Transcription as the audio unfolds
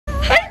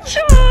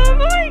Oh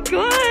my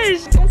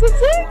gosh, I'm so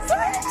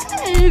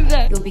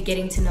excited. You'll be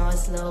getting to know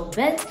us a little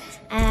bit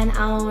and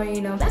our,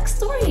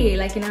 backstory,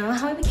 like,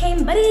 how we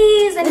became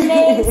buddies and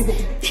mates.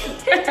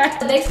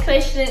 The next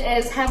question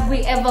is, have we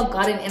ever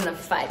gotten in a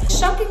fight?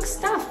 Shocking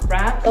stuff,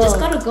 bruh. You just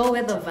gotta go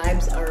where the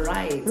vibes are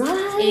right.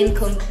 In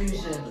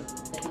conclusion,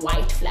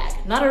 white flag.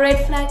 Not a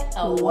red flag,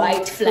 a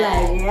white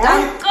flag.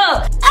 Yeah.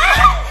 Go.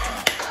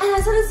 And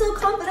I said it so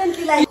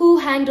confidently, like, who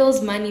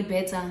handles money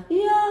better?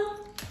 Yeah.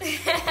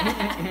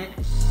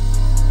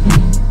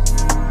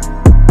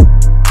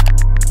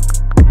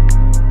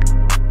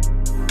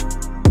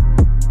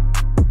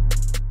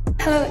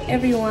 Hello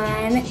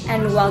everyone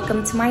and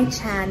welcome to my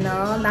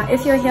channel. Now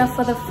if you're here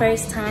for the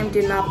first time,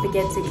 do not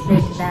forget to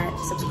click that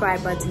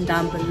subscribe button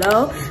down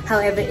below.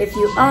 However, if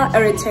you are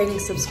a returning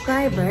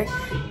subscriber,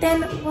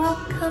 then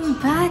welcome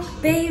back,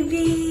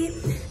 baby.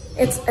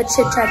 It's a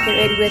chit chat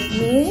period with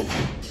me.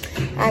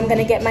 I'm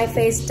gonna get my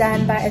face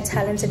done by a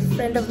talented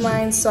friend of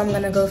mine, so I'm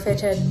gonna go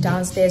fetch her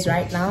downstairs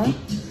right now.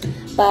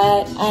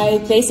 But I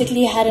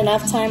basically had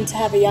enough time to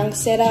have a young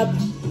setup,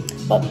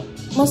 but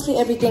mostly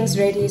everything's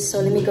ready, so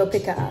let me go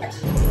pick her up.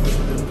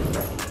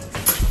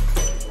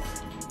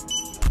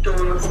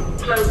 Doors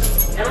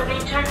closed.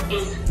 Elevator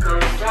is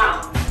going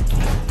down.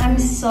 I'm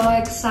so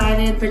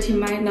excited, but you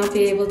might not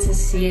be able to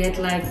see it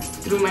like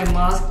through my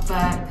mask,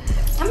 but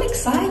I'm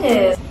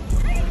excited.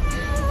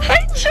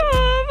 Hi, Chum!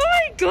 Oh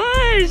my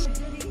gosh!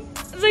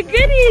 The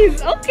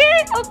goodies!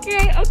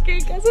 Okay,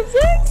 guys, I'm so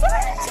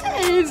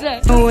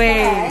excited! No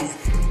way!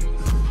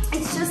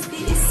 It's just the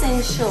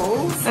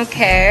essentials.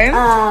 Okay.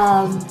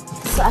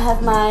 So I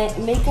have my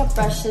makeup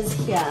brushes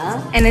here.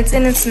 And it's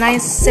in its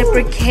nice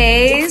separate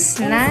case.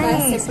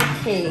 Nice.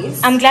 Separate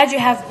case. I'm glad you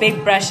have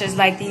big brushes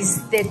like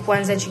these thick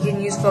ones that you can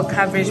use for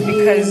coverage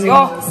because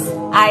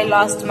I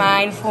lost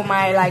mine for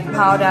my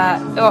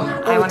powder.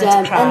 I wanted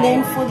to cry. And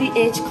then for the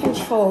edge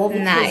control.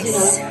 Because,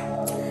 nice.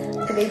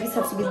 The babies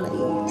have to be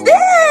laid.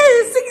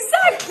 Yes,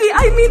 exactly.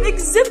 I mean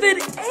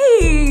exhibit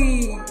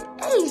A.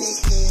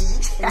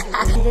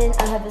 And then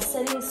I have a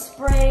setting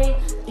spray.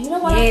 You know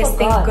what? Yes, I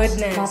forgot? thank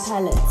goodness. My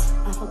palette.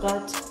 I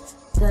forgot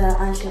the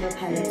eyeshadow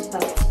palette.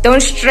 But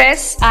don't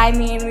stress. I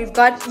mean, we've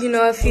got,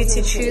 a few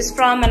to choose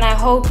from, and I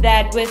hope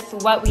that with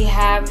what we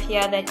have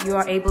here that you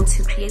are able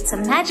to create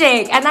some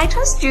magic. And I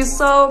trust you,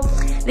 so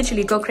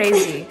literally go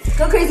crazy.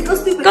 Go crazy, go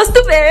stupid. Go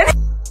stupid.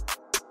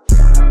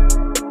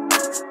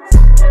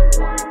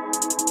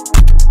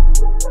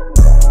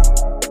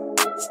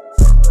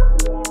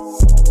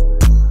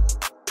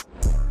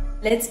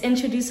 Let's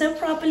introduce her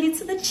properly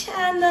to the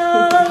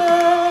channel.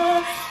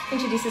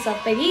 Introduce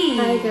yourself, baby.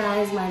 Hi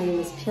guys, my name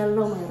is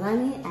Phehello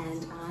Moerane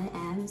and I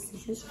am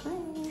Sis's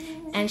friend.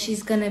 And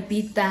she's gonna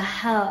beat the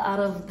hell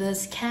out of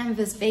this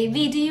canvas,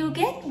 baby. Do you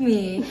get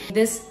me?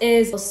 This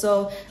is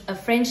also a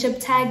friendship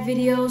tag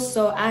video,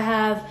 so I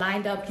have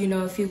lined up,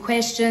 a few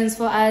questions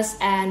for us,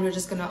 and we're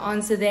just gonna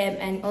answer them,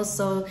 and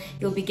also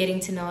you'll be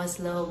getting to know us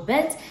a little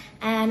bit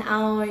and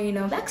our,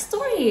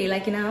 backstory,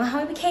 like,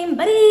 how we became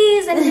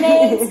buddies and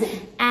mates.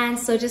 And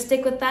so just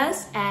stick with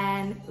us,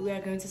 and we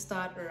are going to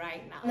start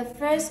right now. The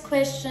first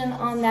question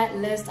on that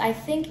list, I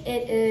think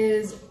it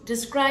is,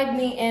 describe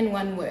me in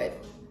one word.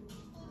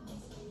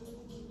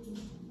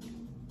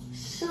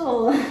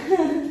 Sure.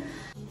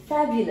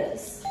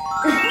 Fabulous.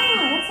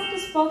 That's such a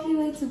sparkly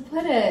way to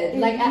put it.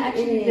 Like, I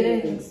actually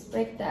didn't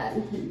expect that.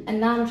 And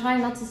now I'm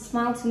trying not to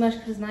smile too much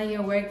because now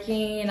you're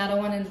working and I don't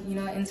want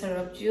to,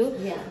 interrupt you.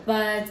 Yeah.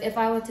 But if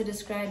I were to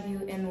describe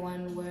you in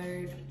one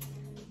word,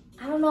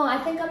 I don't know. I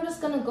think I'm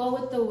just going to go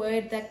with the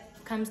word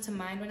that comes to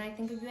mind when I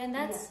think of you, and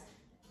that's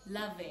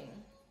loving.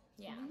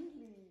 Yeah.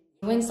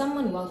 When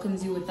someone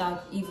welcomes you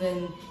without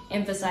even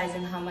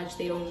emphasizing how much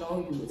they don't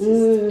know you, it's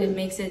just, it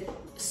makes it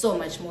so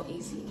much more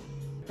easy.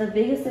 The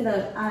biggest thing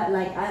that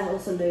I've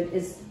also learned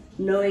is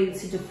knowing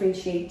to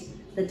differentiate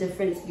the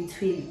difference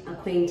between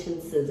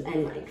acquaintances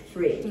and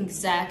friends.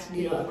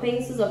 Exactly.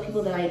 Acquaintances are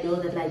people that I know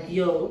that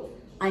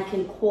I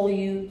can call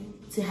you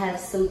to have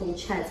simple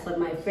chats, but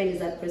my friend is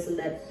that person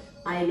that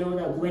I know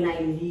that when I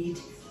need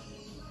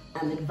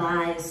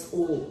advice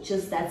or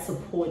just that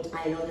support,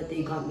 I know that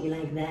they got me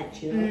like that,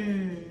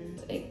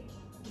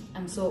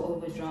 I'm so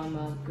over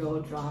drama, girl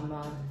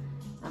drama.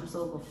 I'm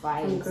so over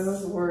fights. And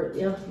girls were,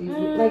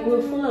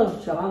 we're full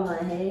of drama,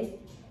 hey?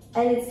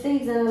 And it's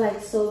things that are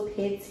so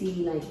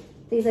petty,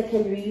 things that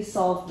can be really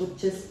solved with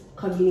just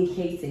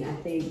communicating, I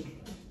think.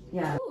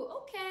 Yeah. Ooh,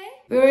 okay.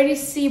 We already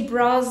see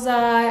brows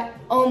are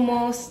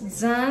almost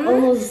done.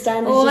 Almost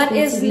done. What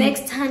is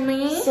next,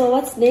 honey? So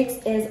what's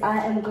next is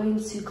I am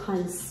going to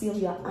conceal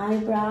your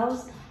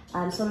eyebrows.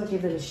 I'm sort of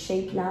give them a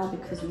shape now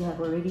because we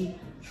have already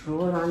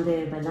drawn on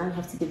there, but now I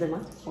have to give them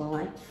up for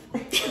life.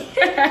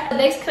 The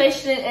next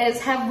question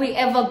is, have we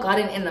ever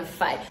gotten in a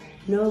fight?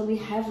 No, we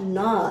have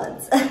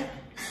not.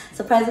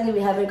 Surprisingly, we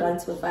haven't gone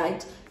to a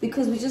fight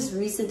because we just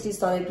recently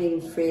started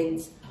being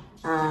friends.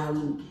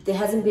 There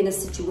hasn't been a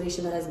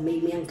situation that has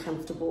made me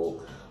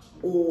uncomfortable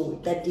or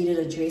that needed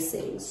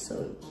addressing,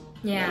 so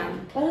yeah.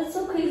 But it's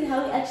so crazy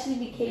how we actually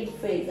became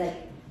friends.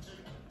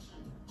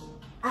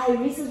 I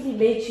recently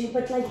met you,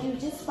 but like you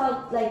just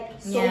felt like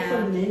so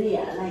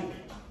familiar. Like,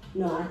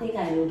 no, I think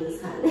I know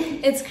this hand.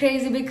 It's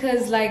crazy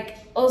because like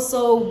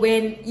also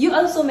when you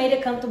also made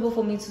it comfortable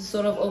for me to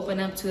sort of open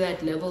up to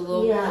that level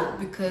though. Yeah.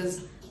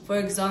 Because for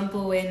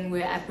example, when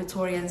we're at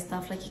Pretoria and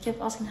stuff, like you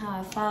kept asking how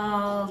I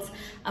felt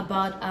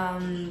about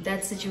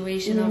that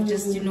situation of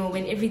just, you know,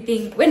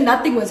 when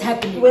nothing was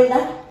happening.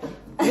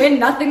 When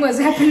nothing was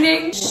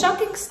happening.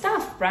 Shocking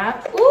stuff,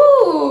 bruh.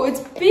 Ooh,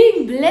 it's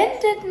being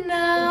blended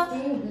now.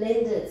 It's being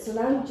blended. So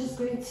now I'm just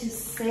going to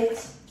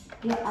set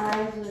your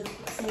eyes with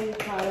setting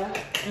powder.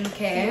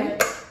 Okay.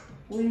 So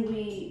when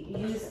we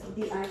use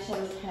the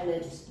eyeshadow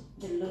palette,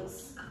 the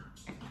looks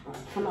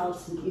come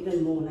out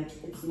even more. Like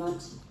it's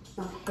not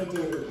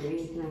hidden or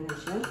anything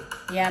like that.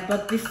 Yeah,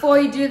 but before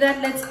you do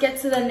that, let's get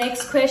to the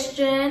next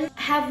question.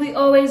 Have we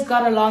always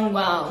got along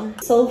well?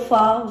 So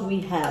far,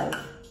 we have.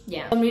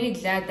 Yeah, I'm really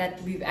glad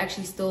that we've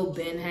actually still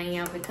been hanging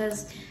out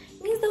because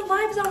it means the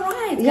vibes are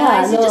right, guys.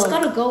 Yeah, you just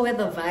gotta go where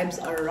the vibes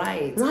are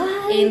right.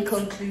 In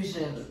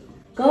conclusion,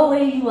 go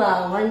where you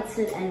are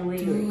wanted and where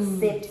you're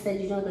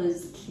accepted. You know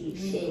those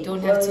cliches. You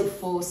don't have to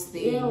force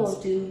things. Yeah,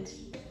 dude.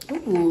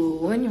 Ooh,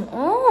 when you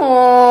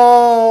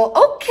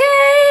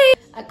okay.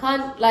 I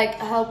can't like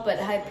help but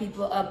hype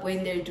people up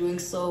when they're doing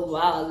so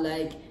well.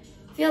 Like,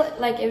 I feel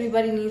like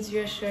everybody needs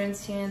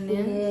reassurance here and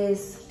there.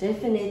 Yes,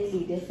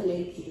 definitely.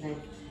 Like.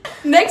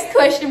 Next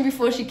question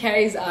before she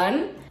carries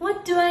on.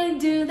 What do I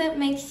do that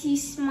makes you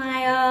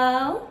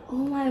smile? Oh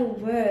my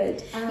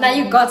word. Now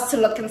you got to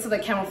look into the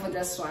camera for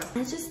this one.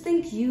 I just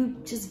think you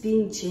just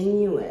being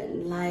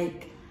genuine.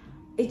 Like,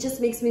 it just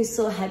makes me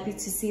so happy to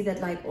see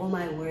that, like, oh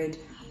my word,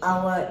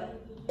 our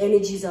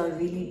energies are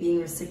really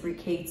being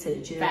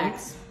reciprocated, you know?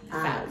 Facts.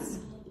 Facts.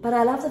 But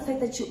I love the fact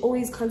that you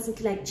always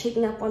constantly like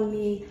checking up on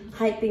me,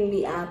 hyping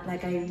me up.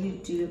 Like, I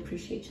really do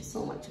appreciate you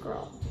so much,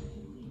 girl.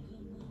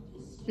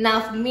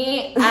 Now for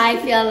me, I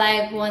feel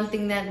like one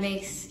thing that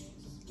makes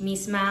me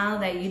smile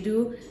that you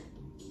do,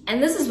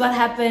 and this is what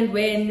happened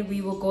when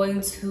we were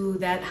going to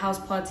that house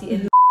party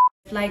in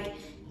like,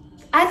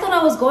 I thought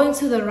I was going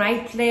to the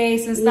right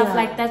place and stuff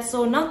like that.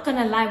 So not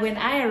gonna lie, when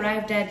I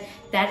arrived at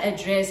that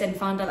address and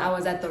found out I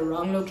was at the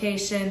wrong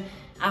location,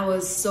 I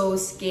was so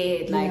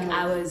scared. Like,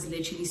 I was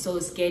literally so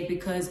scared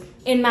because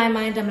in my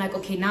mind, I'm like,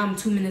 okay, now I'm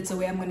 2 minutes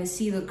away. I'm going to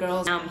see the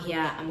girls. Now I'm here.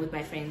 I'm with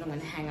my friends. I'm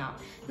going to hang out.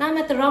 Now I'm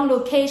at the wrong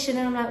location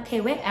and I'm like,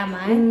 okay, where am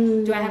I?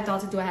 Do I have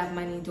daughter? Do I have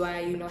money? Do I,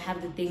 you know,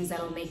 have the things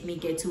that will make me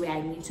get to where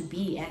I need to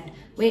be? And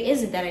where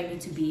is it that I need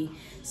to be?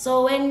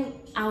 So when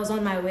I was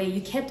on my way,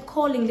 you kept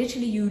calling.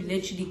 You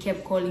literally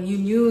kept calling. You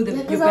knew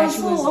that your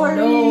battery was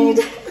low.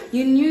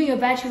 You knew your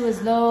battery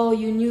was low.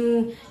 You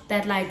knew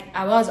that like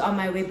I was on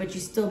my way, but you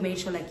still made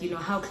sure, like, you know,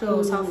 how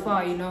close, how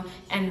far, you know.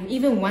 And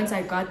even once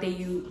I got there,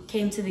 you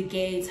came to the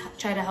gates,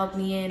 tried to help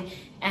me in,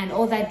 and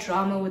all that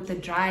drama with the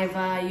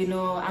driver, you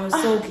know. I was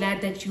so glad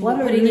that you were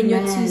putting in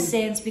your 2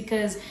 cents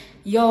because,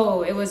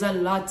 yo, it was a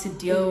lot to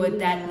deal with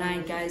that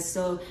night, guys.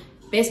 So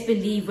best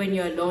believe when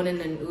you're alone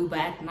in an Uber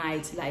at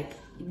night, like,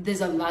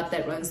 there's a lot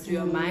that runs through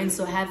your mind.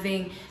 So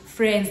having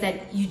friends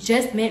that you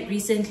just met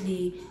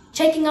recently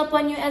checking up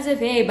on you as if,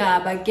 hey,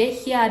 baba, get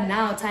here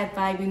now type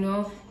vibe, you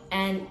know,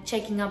 and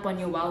checking up on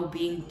your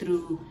well-being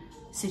through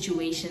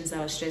situations that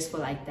are stressful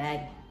like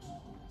that,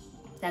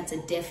 that's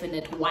a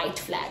definite white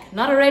flag.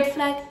 Not a red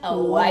flag, a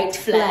white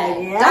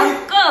flag.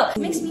 Yeah. It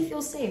makes me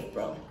feel safe,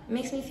 bro. It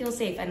makes me feel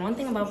safe. And one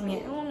thing about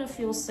me, I want to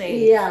feel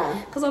safe.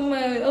 Yeah. Because I'm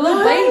a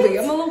little baby.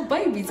 I'm a little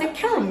baby. Take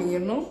care of me, you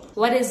know.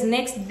 What is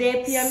next there,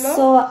 Phehello?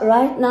 So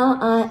right now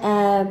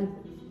I am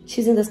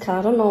choosing this color.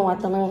 I don't know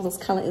what the name of this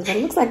color is, but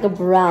it looks like a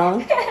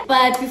brown.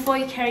 But before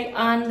you carry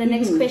on, the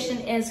next question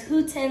is,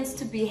 who tends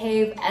to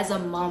behave as a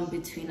mom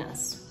between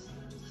us?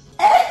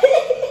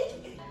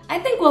 I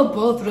think we're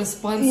both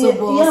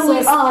responsible. Yeah,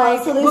 we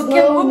are. So there's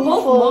no we're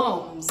both for...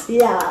 moms.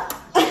 Yeah.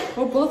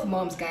 We're both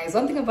moms, guys.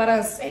 One thing about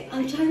us.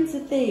 I'm trying to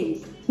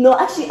think. No,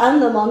 actually, I'm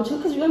the mom too.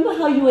 Because remember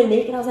how you were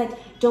naked? I was like,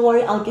 don't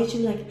worry, I'll get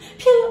you. Like,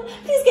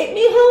 please get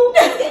me home.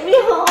 Please get me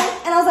home.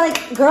 And I was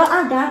like, girl,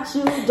 I got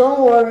you.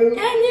 Don't worry. And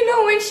you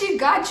know, when she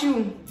got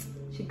you,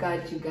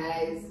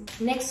 guys.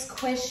 Next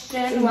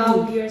question,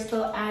 while we are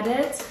still at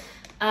it.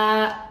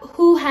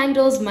 Who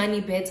handles money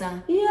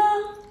better?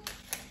 Yeah.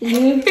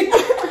 You.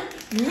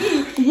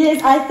 Me?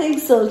 Yes, I think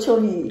so,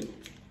 Chomi.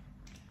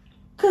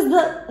 Because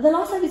the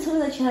last time you told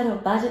me that you had a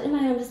budget, in my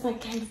head I'm just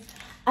like, guys,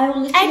 I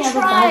will literally have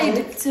a budget.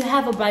 I tried to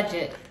have a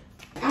budget.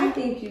 I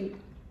think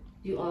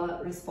you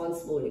are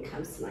responsible when it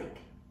comes to like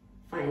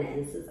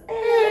finances.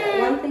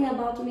 One thing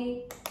about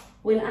me,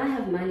 when I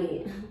have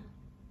money,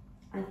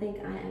 I think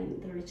I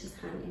am the richest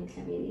hand in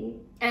Kamini.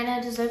 And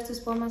I deserve to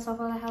spoil myself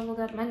while I have all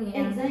that money.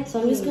 Exactly.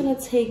 So I'm just gonna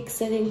take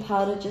setting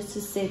powder just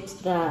to set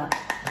the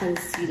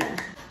concealer.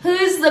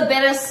 Who's the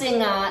better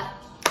singer?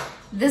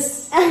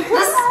 This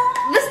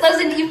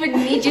doesn't even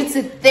need you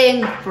to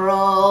think,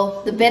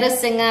 bro. The better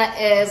singer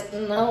is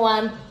no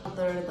one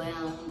other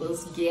than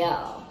this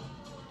girl.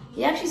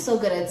 You're actually so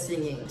good at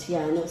singing.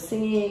 Yeah, I know,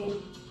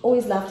 singing.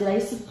 Always loved it. I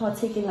used to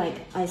partake in like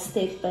I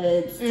step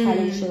birds,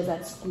 talent shows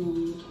at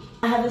school.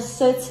 I have a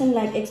certain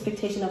like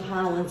expectation of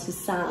how I want to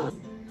sound.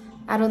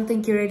 I don't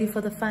think you're ready for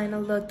the final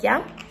look,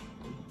 yeah?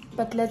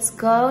 But let's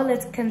go.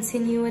 Let's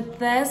continue with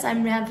this.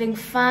 I'm having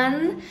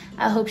fun.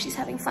 I hope she's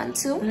having fun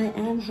too. I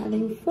am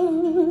having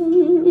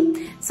fun.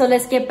 So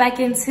let's get back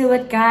into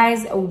it,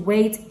 guys.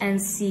 Wait and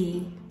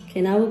see.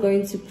 Okay, now we're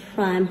going to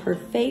prime her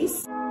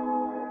face.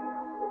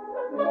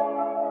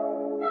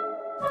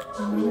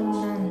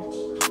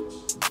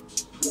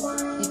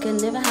 You can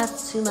never have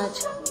too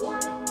much.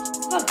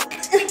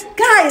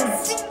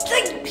 Guys,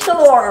 like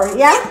pure,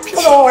 yeah?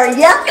 Pure,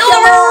 yeah?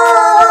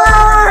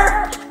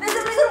 Pure! There's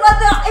a reason why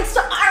there are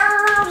extra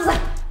arms!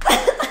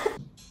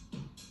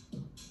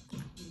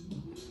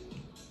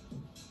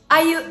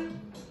 Are you...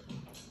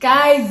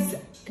 Guys,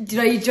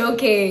 are you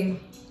joking?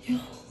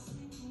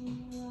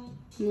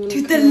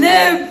 Dude, the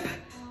lip!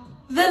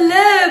 The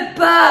lip!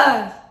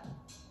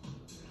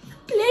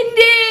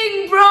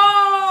 Blending,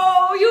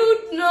 bro! You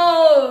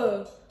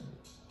know!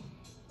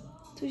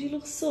 Dude, you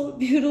look so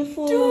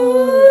beautiful.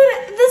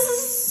 Dude, this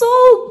is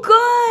so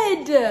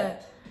good.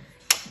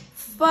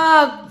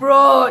 Fuck,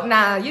 bro.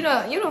 Nah, you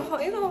know. Dude,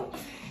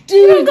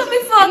 you got me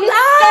fucked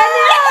up.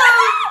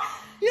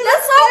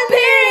 That's so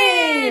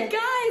big,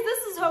 guys.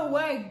 This is her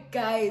work,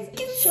 guys. You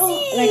can see.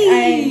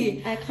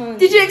 Like I can't.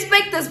 Did you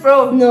expect this,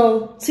 bro?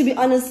 No. To be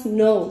honest,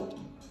 no.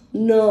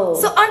 No.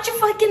 So aren't you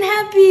fucking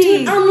happy?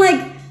 Dude, I'm like,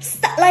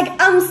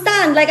 I'm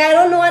stunned. Like I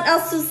don't know what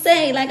else to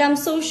say. Like I'm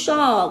so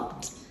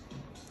shocked.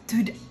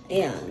 Dude.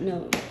 Yeah,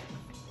 no.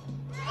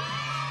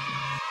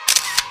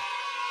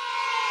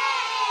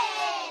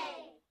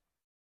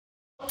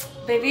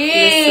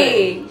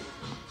 Baby! Listen.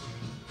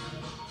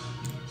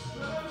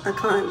 I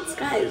can't,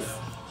 guys.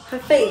 Her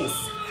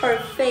face.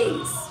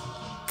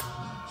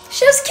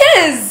 Chef's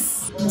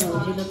kiss!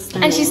 No, she looks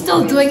stunning. And she's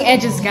still doing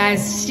edges,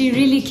 guys. She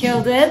really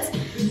killed it.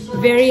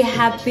 Very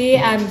happy.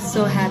 I'm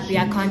so happy.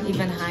 I can't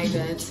even hide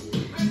it.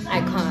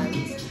 I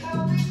can't.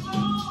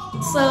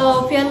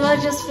 So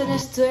Phehello just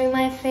finished doing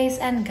my face,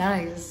 and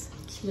guys,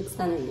 she looks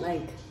stunning.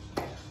 Like,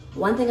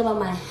 one thing about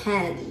my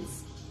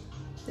hands,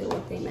 they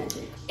work their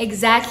magic.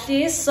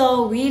 Exactly.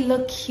 So we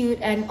look cute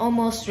and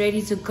almost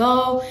ready to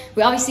go.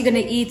 We're obviously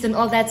gonna eat and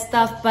all that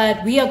stuff,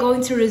 but we are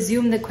going to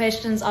resume the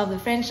questions of the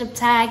friendship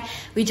tag.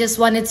 We just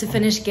wanted to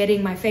finish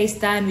getting my face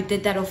done. We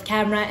did that off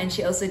camera, and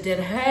she also did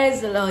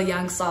hers, a little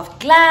young soft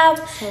glam.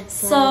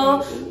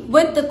 So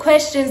with the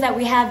questions that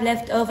we have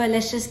left over,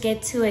 let's just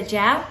get to it,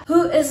 yeah?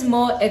 Who is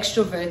more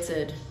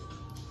extroverted?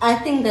 I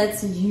think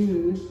that's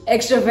you.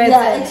 Extroverted.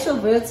 Yeah,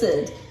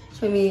 extroverted.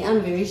 For me,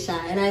 I'm very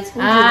shy, and I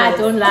told you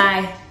don't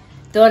lie.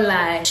 Don't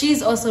lie.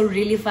 She's also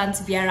really fun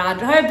to be around.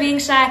 Her being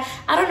shy,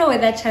 I don't know where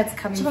that chat's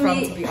coming from,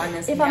 to be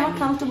honest. If I'm not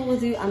comfortable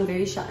with you, I'm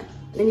very shy.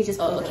 Let me just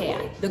put okay,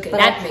 yeah. Look at but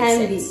that. I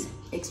can be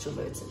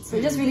extroverted. So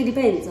it just really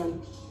depends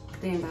on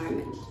the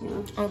environment, you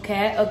know.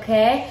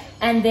 Okay.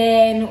 And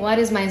then what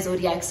is my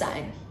zodiac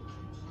sign?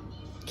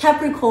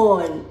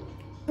 Capricorn.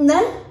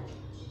 No?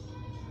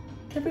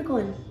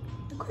 Capricorn.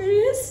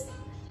 Aquarius?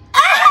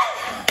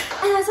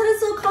 And I said it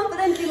so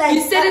confidently, like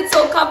you said it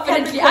so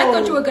confidently. Capricorn. I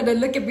thought you were gonna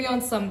look at me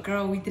on some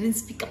girl. We didn't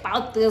speak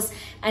about this,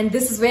 and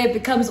this is where it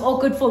becomes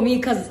awkward for me,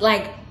 because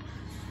like,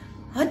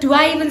 what do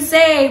I even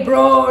say,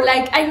 bro?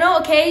 Like, I know,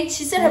 okay,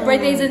 she said her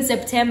birthday is in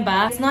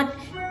September. It's not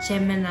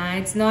Gemini.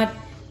 It's not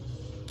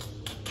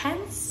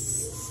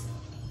Cancer.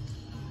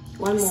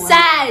 One more.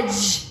 Sag.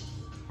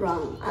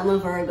 Wrong. I'm a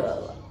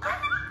Virgo.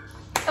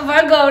 A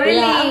Virgo, really?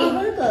 Yeah, I'm a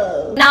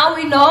Virgo. Now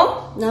we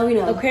know. Now we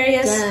know.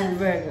 Aquarius, Damn.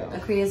 Virgo.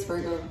 Aquarius,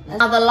 Virgo.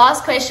 Now the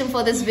last question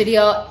for this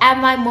video: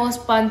 am I more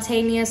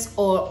spontaneous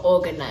or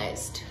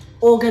organized?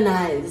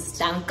 Organized.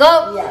 Danke.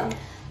 Yeah.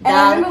 And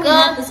I remember we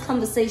had Danke. this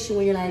conversation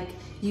where you're like,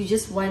 you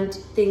just want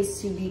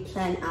things to be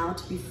planned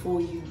out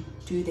before you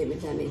do them,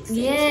 if that makes sense.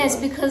 Yes,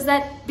 yeah. because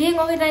that being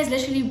organized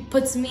literally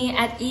puts me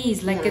at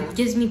ease. Like, Yeah. it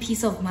gives me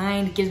peace of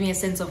mind, it gives me a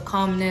sense of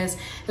calmness.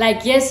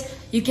 Like, yes,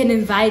 you can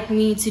invite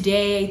me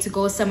today to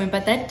go somewhere,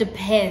 but that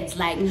depends,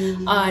 like,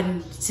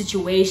 on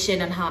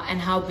situation and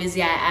how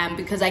busy I am.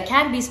 Because I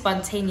can be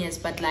spontaneous,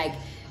 but like,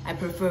 I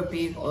prefer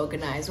being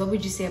organized. What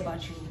would you say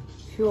about you?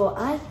 Sure,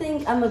 I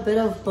think I'm a bit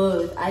of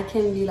both. I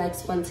can be like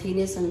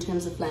spontaneous in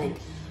terms of like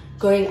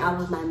going out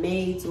with my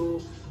mates or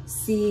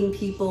seeing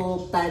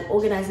people, but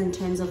organized in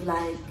terms of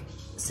like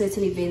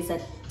certain events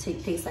that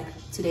take place. Like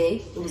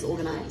today, it was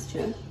organized,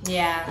 you know?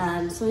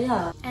 Yeah. So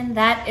yeah. And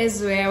that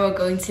is where we're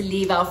going to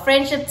leave our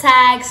friendship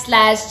tag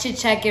 / chit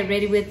chat. Get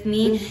ready with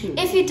me.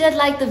 If you did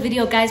like the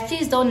video, guys,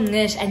 please don't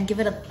niche and give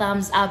it a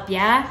thumbs up,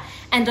 yeah?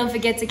 And don't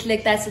forget to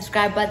click that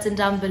subscribe button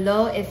down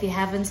below if you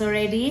haven't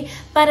already.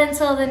 But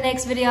until the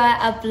next video I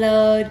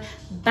upload,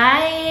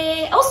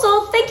 bye.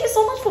 Also, thank you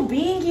so much for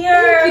being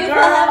here, Thank you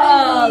girl. for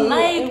having me.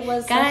 Like, it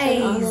was guys, such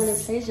an honor and a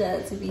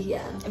pleasure to be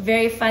here.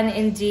 very fun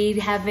indeed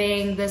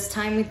having this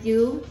time with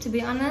you, to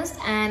be honest.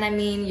 And I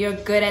mean, you're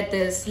good at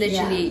this.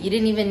 Literally, you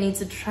didn't even need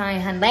to try,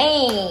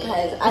 honey.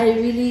 Guys, I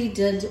really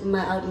did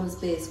my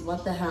utmost best.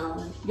 What the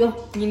hell? You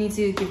need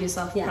to give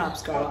yourself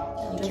props,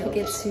 girl. Don't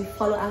forget to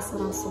follow us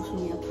on our social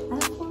media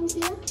platforms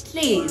here.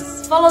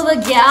 please follow the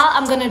girl.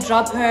 I'm gonna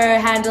drop her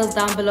handles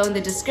down below in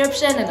the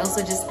description, and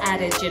also just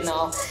add it, you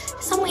know,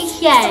 somewhere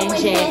here,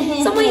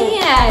 dude.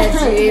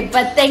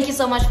 But thank you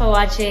so much for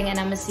watching, and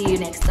I'm gonna see you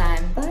next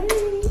time. Bye.